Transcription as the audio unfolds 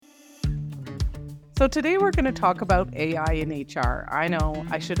So today we're going to talk about AI in HR. I know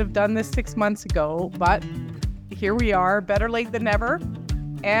I should have done this 6 months ago, but here we are, better late than never.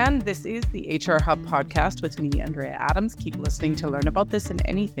 And this is the HR Hub podcast with me, Andrea Adams. Keep listening to learn about this and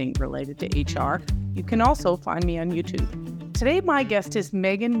anything related to HR. You can also find me on YouTube. Today, my guest is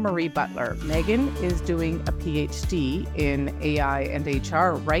Megan Marie Butler. Megan is doing a PhD in AI and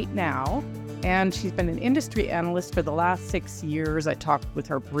HR right now, and she's been an industry analyst for the last 6 years. I talked with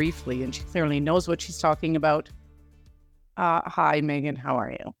her briefly, and she clearly knows what she's talking about. Hi, Megan. How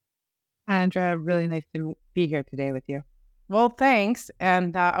are you? Andrea, really nice to be here today with you. Well, thanks.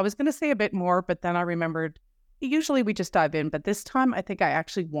 And I was going to say a bit more, but then I remembered usually we just dive in. But this time, I think I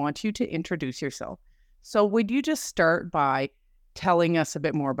actually want you to introduce yourself. So would you just start by telling us a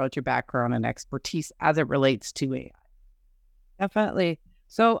bit more about your background and expertise as it relates to AI? Definitely.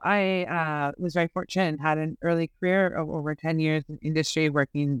 So I was very fortunate and had an early career of over 10 years in industry,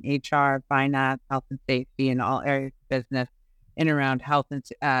 working in HR, finance, health and safety, in all areas of business in around health and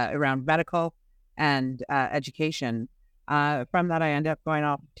around medical and education. From that, I ended up going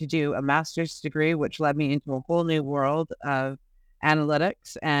off to do a master's degree, which led me into a whole new world of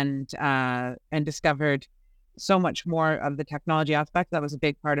analytics and discovered so much more of the technology aspect. That was a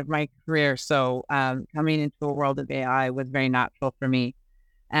big part of my career. So coming into a world of AI was very natural for me.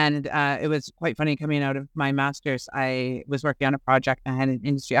 And it was quite funny coming out of my master's. I was working on a project. I had an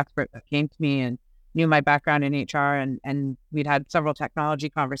industry expert that came to me and knew my background in HR, and we'd had several technology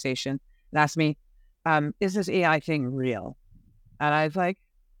conversations and asked me, is this AI thing real? And I was like,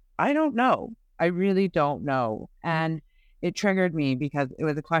 I don't know. I really don't know. And it triggered me because it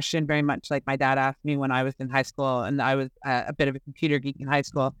was a question very much like my dad asked me when I was in high school, and I was a bit of a computer geek in high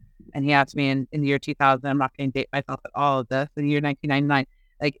school. And he asked me in the year 2000, I'm not going to date myself at all of this, in the year 1999,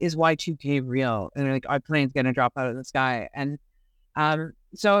 like, is Y2K real? And like, our plane's going to drop out of the sky. And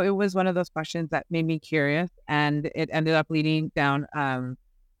so it was one of those questions that made me curious, and it ended up leading down,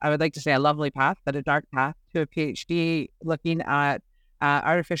 I would like to say a lovely path, but a dark path, to a PhD looking at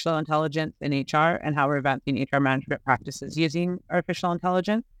artificial intelligence in HR and how we're advancing HR management practices using artificial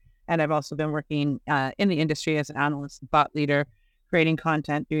intelligence. And I've also been working in the industry as an analyst, thought leader, creating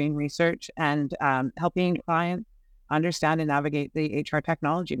content, doing research, and helping clients understand and navigate the HR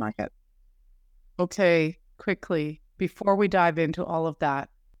technology market. Okay, quickly, before we dive into all of that,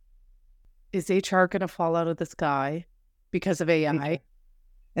 is HR going to fall out of the sky because of AI?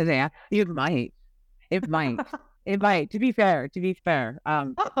 Yeah, it might. It might. It might. To be fair.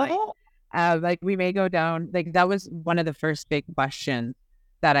 Like we may go down. Like that was one of the first big questions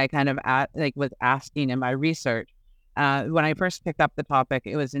that I kind of was asking in my research. When I first picked up the topic,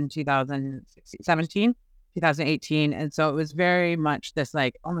 it was in 2017, 2018, and so it was very much this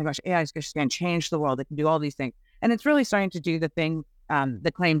like, oh my gosh, AI is just going to change the world. It can do all these things, and it's really starting to do the thing,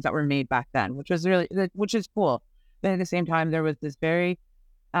 the claims that were made back then, which is cool. But at the same time, there was this very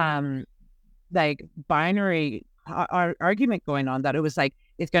like binary argument going on that it was like,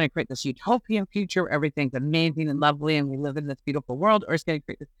 it's going to create this utopian future where everything's amazing and lovely and we live in this beautiful world, or it's going to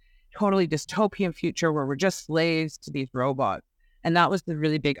create this totally dystopian future where we're just slaves to these robots. And that was the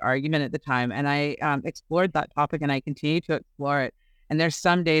really big argument at the time. And I explored that topic, and I continue to explore it. And there's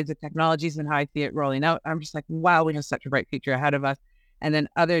some days the technologies and how I see it rolling out, I'm just like, wow, we have such a bright future ahead of us. And then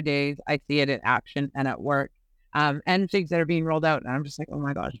other days I see it in action and at work, and things that are being rolled out. And I'm just like, oh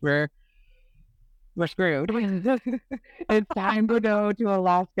my gosh, we're screwed. It's time to go to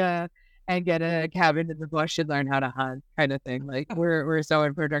Alaska and get a cabin in the bush and learn how to hunt, kind of thing. Like we're so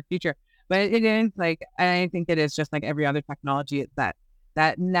in for a dark future. But it is like, I think it is just like every other technology. It's that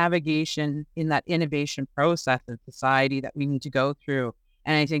navigation in that innovation process of society that we need to go through.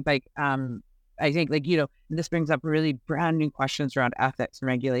 And I think this brings up really brand new questions around ethics and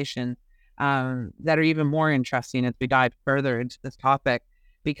regulation that are even more interesting as we dive further into this topic,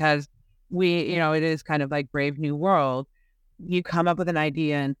 because it is kind of like Brave New World. You come up with an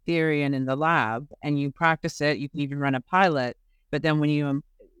idea in theory and in the lab, and you practice it. You can even run a pilot, but then when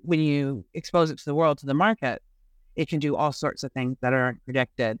you expose it to the world, to the market, it can do all sorts of things that aren't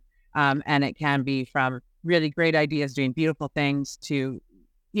predicted. And it can be from really great ideas doing beautiful things to,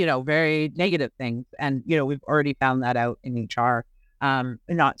 very negative things. And, we've already found that out in HR,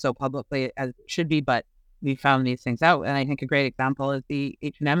 not so publicly as it should be, but we found these things out. And I think a great example is the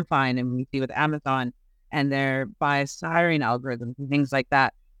H&M fine, and we see with Amazon and their bias hiring algorithms and things like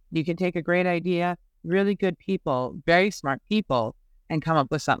that. You can take a great idea, really good people, very smart people, and come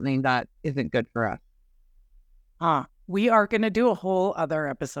up with something that isn't good for us. We are going to do a whole other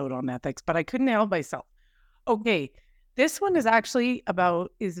episode on ethics, but I couldn't help myself. Okay, this one is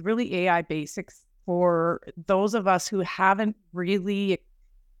really AI basics for those of us who haven't really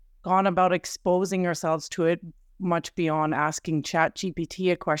gone about exposing ourselves to it much beyond asking Chat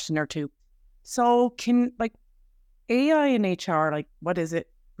GPT a question or two. So can like AI in HR, like what is it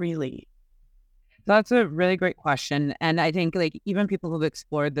really? That's a really great question. And I think like even people who've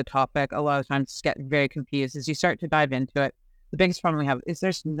explored the topic a lot of times get very confused as you start to dive into it. The biggest problem we have is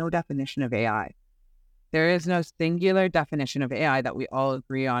there's no definition of AI. There is no singular definition of AI that we all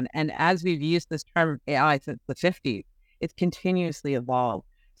agree on. And as we've used this term AI since the 50s, it's continuously evolved.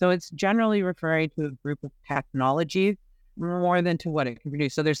 So it's generally referring to a group of technologies more than to what it can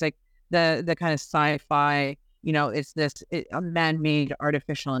produce. So there's like the kind of sci-fi, it's a man-made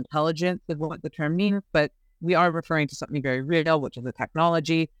artificial intelligence is what the term means, but we are referring to something very real, which is a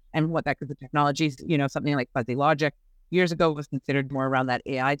technology. And what that group of technologies, something like fuzzy logic, years ago was considered more around that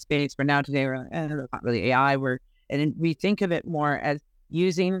AI space. Where now today we're not really AI. And we think of it more as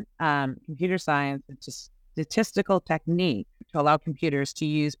using computer science and just statistical technique to allow computers to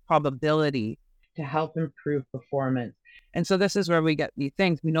use probability to help improve performance. And so this is where we get these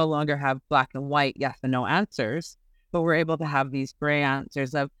things. We no longer have black and white, yes and no answers, but we're able to have these gray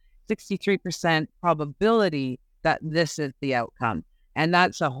answers of 63% probability that this is the outcome. And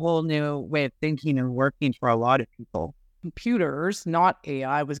that's a whole new way of thinking and working for a lot of people. Computers, not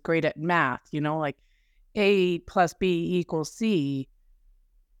AI, was great at math, like A plus B equals C.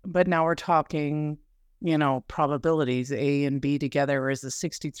 But now we're talking, probabilities. A and B together is a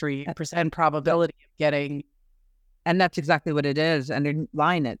 63% probability of getting. And that's exactly what it is.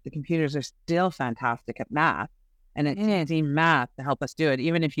 Underline it. The computers are still fantastic at math. And it's using math to help us do it.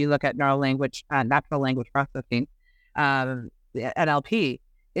 Even if you look at natural language processing, NLP,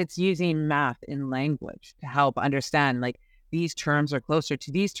 it's using math in language to help understand like these terms are closer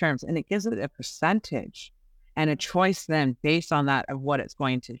to these terms. And it gives it a percentage and a choice then based on that of what it's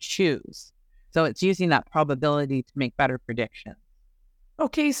going to choose. So it's using that probability to make better predictions.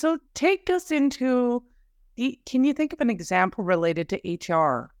 Okay, so take us into can you think of an example related to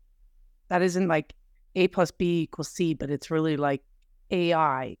HR that isn't like A plus B equals C, but it's really like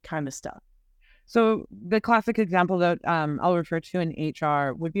AI kind of stuff? So the classic example that I'll refer to in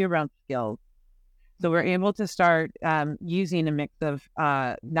HR would be around skills. So we're able to start using a mix of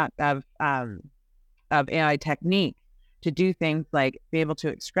AI technique to do things like be able to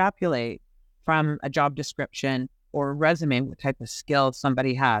extrapolate from a job description or a resume what type of skills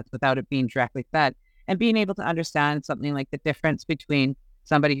somebody has without it being directly fed, and being able to understand something like the difference between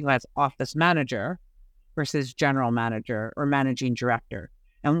somebody who has office manager versus general manager or managing director,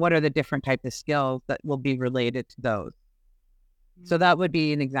 and what are the different types of skills that will be related to those. So that would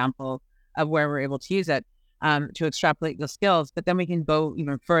be an example of where we're able to use it to extrapolate those skills, but then we can go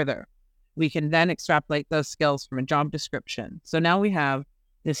even further. We can then extrapolate those skills from a job description. So now we have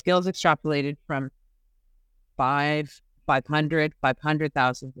the skills extrapolated from 500,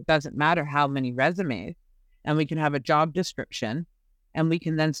 500,000. It doesn't matter how many resumes. And we can have a job description, and we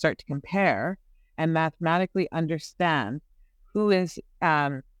can then start to compare and mathematically understand who is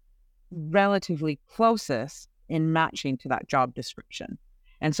relatively closest in matching to that job description.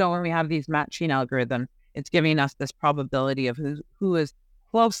 And so when we have these matching algorithms, it's giving us this probability of who is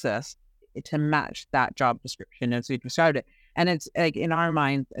closest to match that job description as we described it. And it's like in our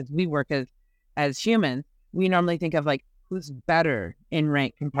minds, as we work as humans, we normally think of like who's better in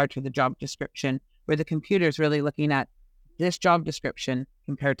rank compared to the job description, where the computer is really looking at this job description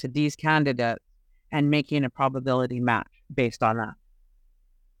compared to these candidates and making a probability match based on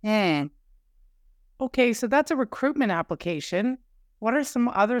that. Okay, so that's a recruitment application. What are some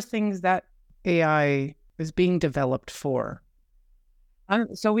other things that AI is being developed for?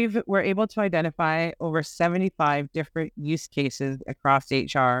 So we're able to identify over 75 different use cases across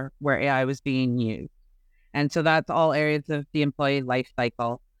HR where AI was being used. And so that's all areas of the employee life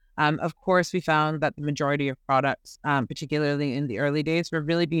cycle. Of course, we found that the majority of products, particularly in the early days, were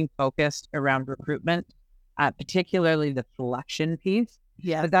really being focused around recruitment, particularly the selection piece.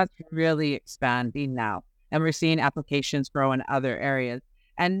 Yeah, But that's really expanding now. And we're seeing applications grow in other areas.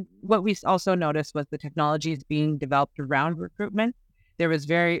 And what we also noticed was the technologies being developed around recruitment. There was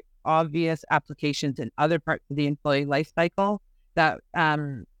very obvious applications in other parts of the employee life cycle that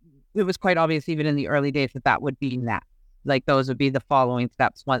it was quite obvious even in the early days that would be next. Like those would be the following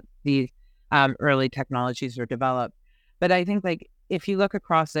steps once these early technologies were developed. But I think like if you look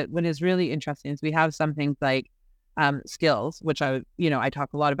across it, what is really interesting is we have some things like skills, which I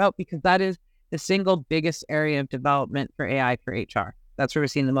talk a lot about because that is the single biggest area of development for AI for HR. That's where we're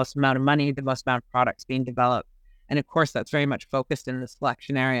seeing the most amount of money, the most amount of products being developed. And of course, that's very much focused in the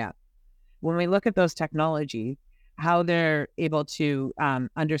selection area. When we look at those technologies, how they're able to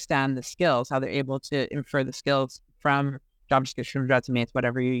understand the skills, how they're able to infer the skills from job descriptions, resumes,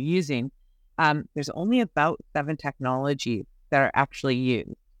 whatever you're using, there's only about 7 technologies that are actually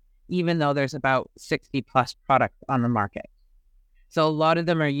used, even though there's about 60 plus products on the market. So a lot of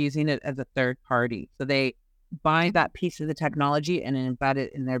them are using it as a third party. So they buy that piece of the technology and embed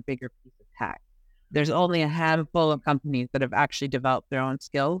it in their bigger piece of tech. There's only a handful of companies that have actually developed their own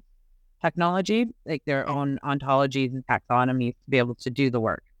skills technology, like their own ontologies and taxonomies to be able to do the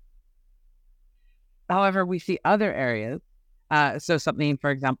work. However, we see other areas. So something,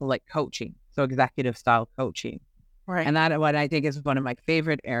 for example, like coaching, so executive style coaching. Right. And that what I think is one of my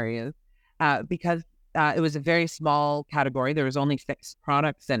favorite areas because it was a very small category. There was only 6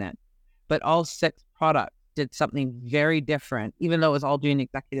 products in it, but all 6 products did something very different. Even though it was all doing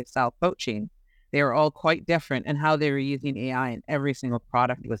executive style coaching, they were all quite different, and how they were using AI in every single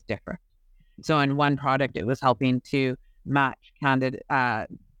product was different. So in one product, it was helping to match candidate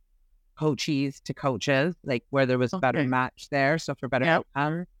coaches to coaches, like where there was a better match there. So for better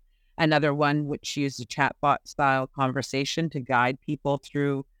outcome. Another one which used a chatbot style conversation to guide people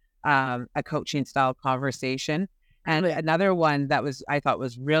through a coaching style conversation. And another one that I thought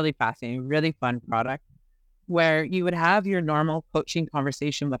was really fascinating, really fun product, where you would have your normal coaching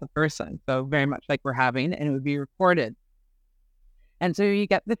conversation with a person. So very much like we're having, and it would be recorded. And so you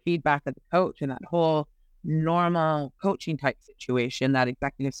get the feedback of the coach and that whole normal coaching type situation, that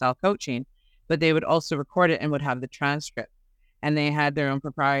executive style coaching, but they would also record it and would have the transcript. And they had their own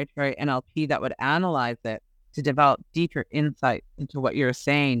proprietary NLP that would analyze it to develop deeper insight into what you're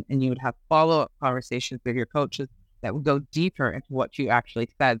saying. And you would have follow-up conversations with your coaches that would go deeper into what you actually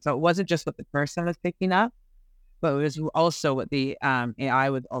said. So it wasn't just what the person was picking up, but it was also what the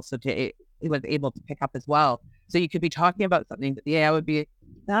AI was also it was able to pick up as well. So you could be talking about something, but the AI would be,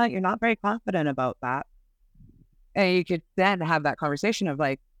 no, you're not very confident about that. And you could then have that conversation of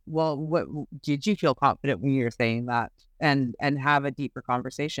like, well, what did you feel confident when you were saying that? And have a deeper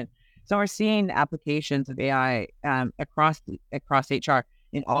conversation. So we're seeing applications of AI across HR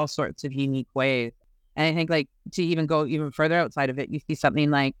in all sorts of unique ways. And I think like to even go even further outside of it, you see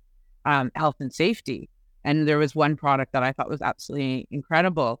something like health and safety. And there was one product that I thought was absolutely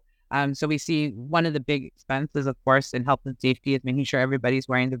incredible. So we see one of the big expenses, of course, in health and safety is making sure everybody's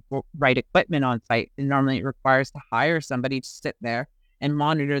wearing the right equipment on site. And normally it requires to hire somebody to sit there and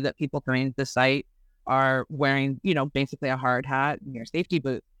monitor that people coming to the site are wearing, basically a hard hat and your safety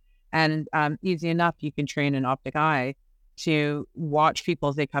boots. And easy enough, you can train an optic eye to watch people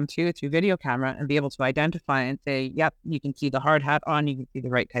as they come through video camera and be able to identify and say, yep, you can see the hard hat on, you can see the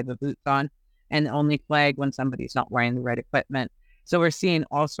right type of boots on, and only flag when somebody's not wearing the right equipment. So we're seeing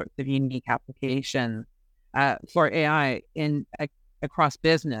all sorts of unique applications for AI across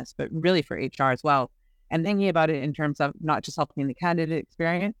business, but really for HR as well. And thinking about it in terms of not just helping the candidate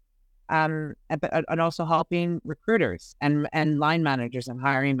experience, and also helping recruiters and line managers and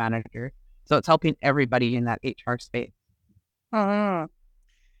hiring managers. So it's helping everybody in that HR space. I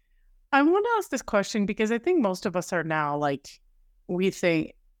want to ask this question because I think most of us are now like, we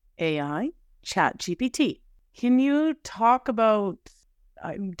say AI, Chat GPT. Can you talk about,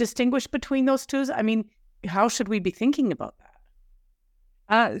 distinguish between those two? I mean, how should we be thinking about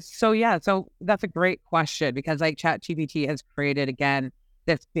that? So that's a great question, because like Chat GPT has created again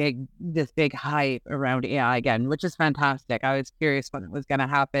this big hype around AI again, which is fantastic. I was curious when it was going to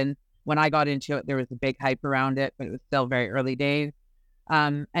happen. When I got into it, there was a big hype around it, but it was still very early days.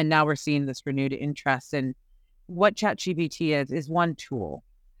 And now we're seeing this renewed interest. And what ChatGPT is one tool.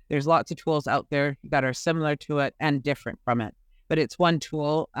 There's lots of tools out there that are similar to it and different from it, but it's one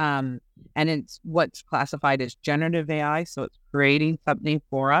tool. And it's what's classified as generative AI. So it's creating something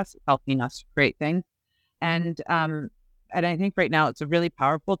for us, helping us to create things. And I think right now it's a really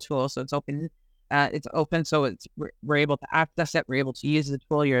powerful tool. So it's open. So we're able to access it. We're able to use the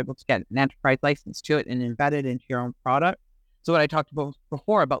tool. You're able to get an enterprise license to it and embed it into your own product. So what I talked about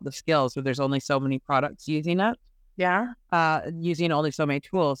before about the skills, where there's only so many products using it. Yeah. Using only so many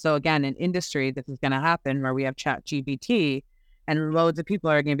tools. So again, in industry, this is going to happen where we have Chat GPT and loads of people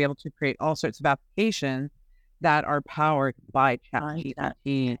are going to be able to create all sorts of applications that are powered by Chat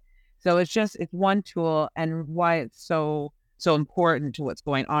GPT. So it's one tool, and why it's so important to what's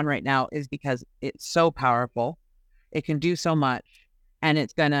going on right now is because it's so powerful. It can do so much, and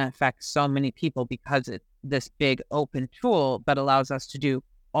it's going to affect so many people because it's this big open tool that allows us to do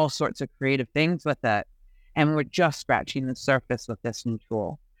all sorts of creative things with it. And we're just scratching the surface with this new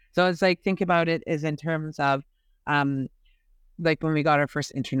tool. So it's like, think about it as in terms of like when we got our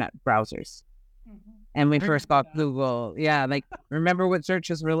first internet browsers. And we first got Google. Yeah, like remember what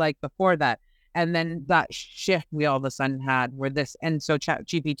searches were like before that. And then that shift we all of a sudden had where and so Chat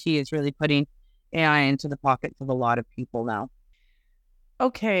GPT is really putting AI into the pockets of a lot of people now.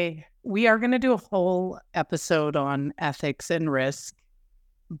 Okay, we are going to do a whole episode on ethics and risk,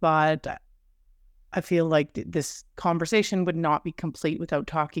 but I feel like this conversation would not be complete without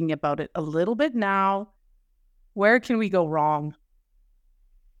talking about it a little bit now. Where can we go wrong?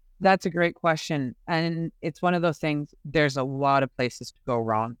 That's a great question. And it's one of those things, there's a lot of places to go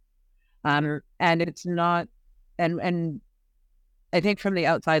wrong. And it's not, and I think from the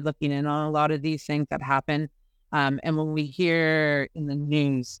outside looking in on a lot of these things that happen, and when we hear in the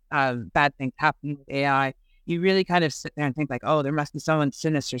news bad things happening with AI, you really kind of sit there and think like, oh, there must be someone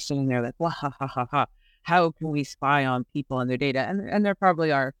sinister sitting there like, wah, ha, ha, ha, ha. How can we spy on people and their data? And there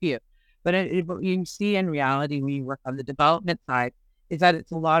probably are a few. But what you see in reality when you work on the development side is that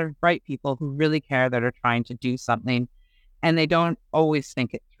it's a lot of bright people who really care that are trying to do something, and they don't always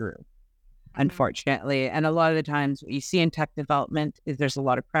think it through, unfortunately. And a lot of the times what you see in tech development is there's a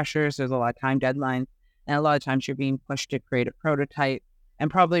lot of pressures, there's a lot of time deadlines, and a lot of times you're being pushed to create a prototype and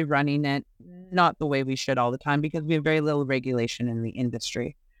probably running it not the way we should all the time because we have very little regulation in the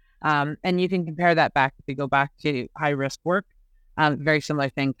industry. And you can compare that back, if we go back to high risk work, very similar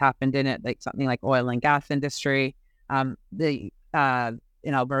things happened in it, like something like oil and gas industry. In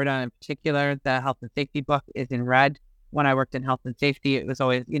Alberta in particular, the health and safety book is in red. When I worked in health and safety, it was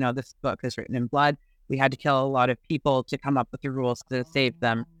always, this book is written in blood. We had to kill a lot of people to come up with the rules to save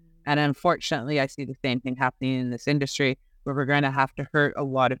them. And unfortunately, I see the same thing happening in this industry where we're going to have to hurt a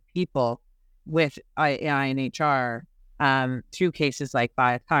lot of people with AI and HR through cases like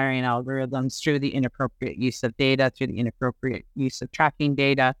bias hiring algorithms, through the inappropriate use of data, through the inappropriate use of tracking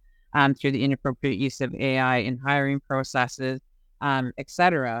data, through the inappropriate use of AI in hiring processes, et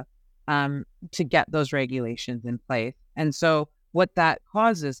cetera, to get those regulations in place. And so what that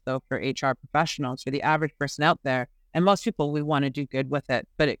causes, though, for HR professionals, for the average person out there, and most people, we want to do good with it,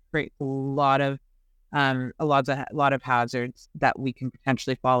 but it creates a lot of hazards that we can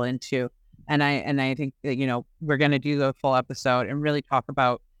potentially fall into. And I think that, we're going to do the full episode and really talk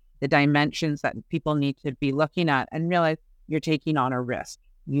about the dimensions that people need to be looking at and realize you're taking on a risk.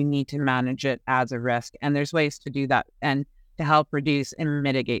 You need to manage it as a risk. And there's ways to do that and to help reduce and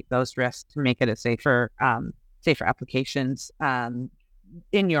mitigate those risks to make it a safer applications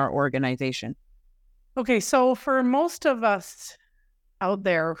in your organization. Okay, so for most of us out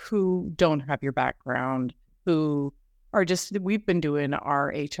there who don't have your background, who are we've been doing our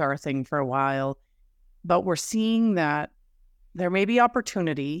HR thing for a while, but we're seeing that there may be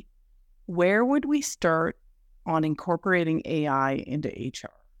opportunity. Where would we start on incorporating AI into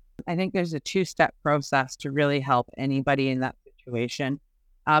HR? I think there's a two-step process to really help anybody in that situation.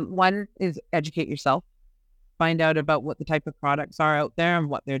 One is educate yourself, find out about what the type of products are out there and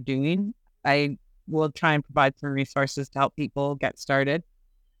what they're doing. I will try and provide some resources to help people get started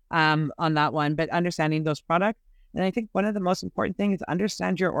on that one, but understanding those products. And I think one of the most important things is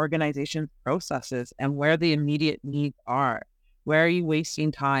understand your organization's processes and where the immediate needs are. Where are you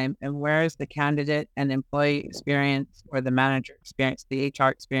wasting time, and where is the candidate and employee experience or the manager experience, the HR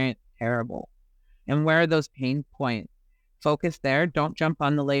experience terrible? And where are those pain points? Focus there. Don't jump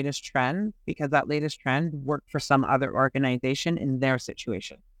on the latest trend because that latest trend worked for some other organization in their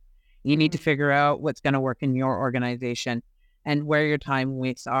situation. You need to figure out what's going to work in your organization and where your time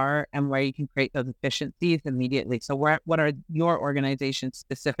wastes are and where you can create those efficiencies immediately. So what are your organization's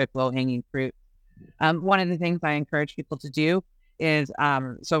specific low-hanging fruit? One of the things I encourage people to do is,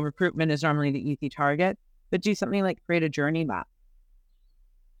 so recruitment is normally the easy target, but do something like create a journey map.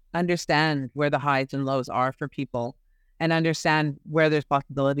 Understand where the highs and lows are for people and understand where there's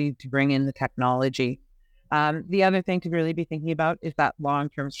possibility to bring in the technology. The other thing to really be thinking about is that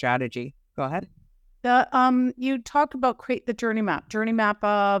long-term strategy. Go ahead. You talked about create the journey map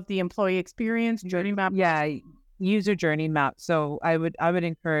of the employee experience, journey map. Yeah, user journey map. So I would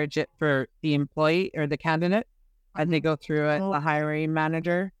encourage it for the employee or the candidate as they go through it, the hiring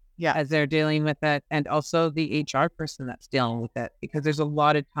manager, as they're dealing with it, and also the HR person that's dealing with it, because there's a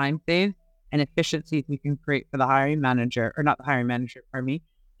lot of time saved and efficiencies we can create for the hiring manager, or not the hiring manager, pardon me,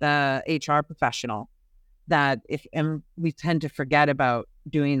 the HR professional. And we tend to forget about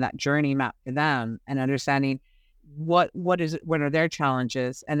doing that journey map for them and understanding what are their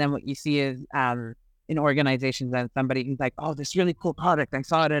challenges. And then what you see is in organizations and somebody who's like, oh, this really cool product, I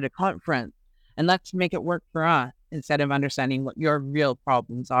saw it at a conference, and let's make it work for us, instead of understanding what your real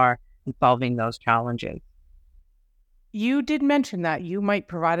problems are and solving those challenges. You did mention that you might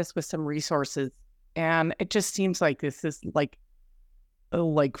provide us with some resources, and it just seems like this is like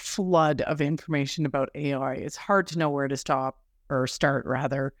flood of information about AI. It's hard to know where to start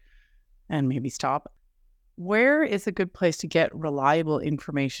rather, and maybe stop. Where is a good place to get reliable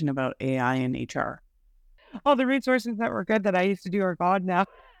information about AI and HR? All the resources that were good that I used to do are gone now.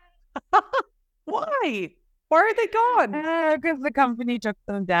 Why? Why are they gone? Because the company took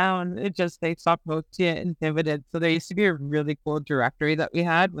them down. They stopped posting it and pivoted. So there used to be a really cool directory that we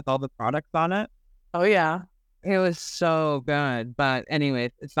had with all the products on it. Oh, yeah. It was so good. But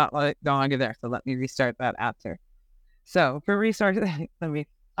anyways, it's not no longer there. So let me restart that after. So for resources,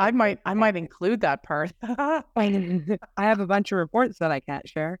 I might include that part. I have a bunch of reports that I can't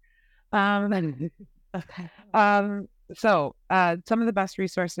share. Okay. So some of the best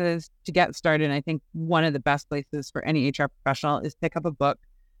resources to get started, and I think one of the best places for any HR professional is pick up a book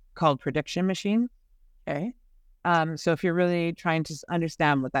called Prediction Machine. Okay. So if you're really trying to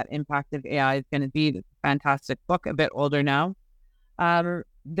understand what that impact of AI is going to be, it's a fantastic book, a bit older now.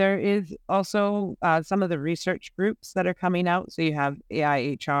 There is also some of the research groups that are coming out. So you have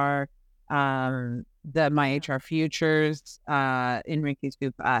AI HR, the My HR Futures, Enrique's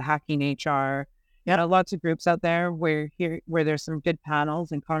group, Hacking HR. Yeah, lots of groups out there where there's some good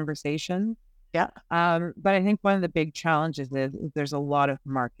panels and conversations. Yeah. But I think one of the big challenges is there's a lot of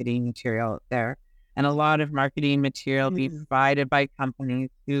marketing material out there, and a lot of marketing material being provided by companies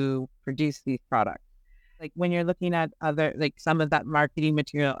who produce these products. Like when you're looking at some of that marketing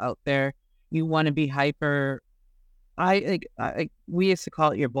material out there, you want to be hyper. We used to call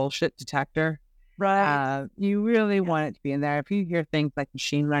it your bullshit detector. Right. You really want it to be in there. If you hear things like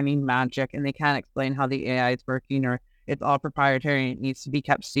machine learning magic and they can't explain how the AI is working, or it's all proprietary and it needs to be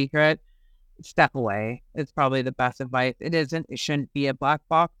kept secret, step away. It's probably the best advice. It shouldn't be a black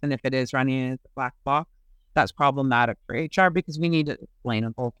box. And if it is running as a black box, that's problematic for HR because we need it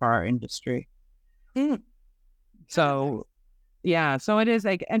explainable for our industry. So it is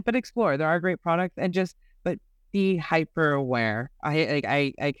but explore. There are great products but be hyper aware.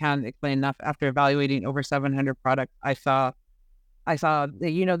 I can't explain enough. After evaluating over 700 products, I saw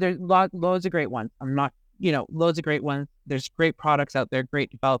that, there's loads of great ones. Loads of great ones. There's great products out there, great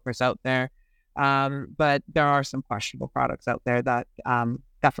developers out there. But there are some questionable products out there that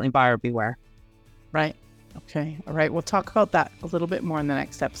definitely buyer beware. Right. Okay. All right. We'll talk about that a little bit more in the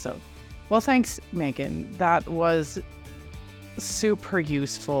next episode. Well, thanks, Megan. That was super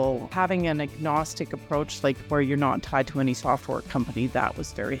useful. Having an agnostic approach, like where you're not tied to any software company, that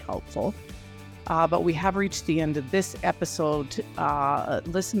was very helpful. But we have reached the end of this episode.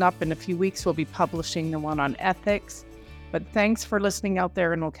 Listen up. In a few weeks, we'll be publishing the one on ethics. But thanks for listening out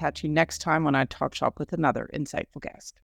there, and we'll catch you next time when I talk shop with another insightful guest.